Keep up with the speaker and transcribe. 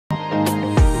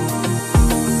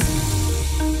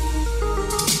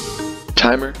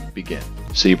Timer, begin.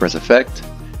 So you press effect,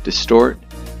 distort,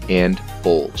 and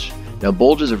bulge. Now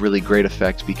bulge is a really great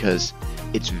effect because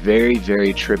it's very,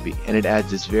 very trippy, and it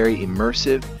adds this very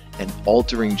immersive and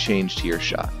altering change to your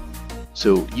shot.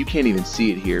 So you can't even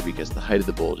see it here because the height of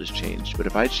the bulge has changed, but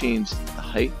if I change the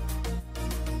height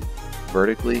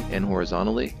vertically and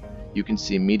horizontally, you can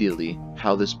see immediately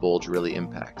how this bulge really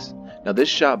impacts. Now this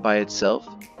shot by itself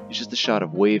is just a shot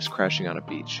of waves crashing on a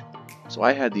beach. So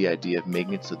I had the idea of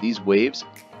making it so these waves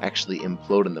actually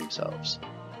implode in themselves.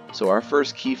 So our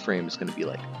first keyframe is going to be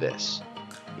like this.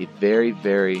 A very,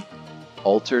 very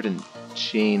altered and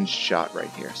changed shot right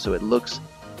here. So it looks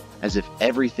as if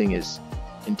everything is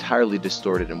entirely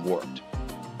distorted and warped.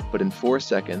 But in 4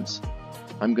 seconds,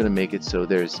 I'm going to make it so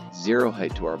there's 0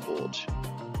 height to our bulge,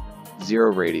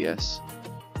 0 radius,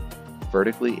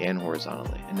 vertically and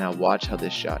horizontally. And now watch how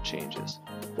this shot changes.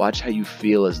 Watch how you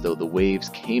feel as though the waves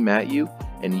came at you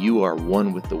and you are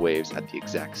one with the waves at the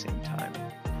exact same time.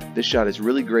 This shot is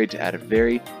really great to add a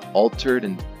very altered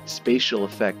and spatial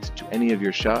effect to any of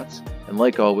your shots. And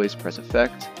like always, press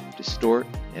effect, distort,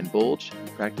 and bulge,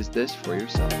 and practice this for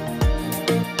yourself.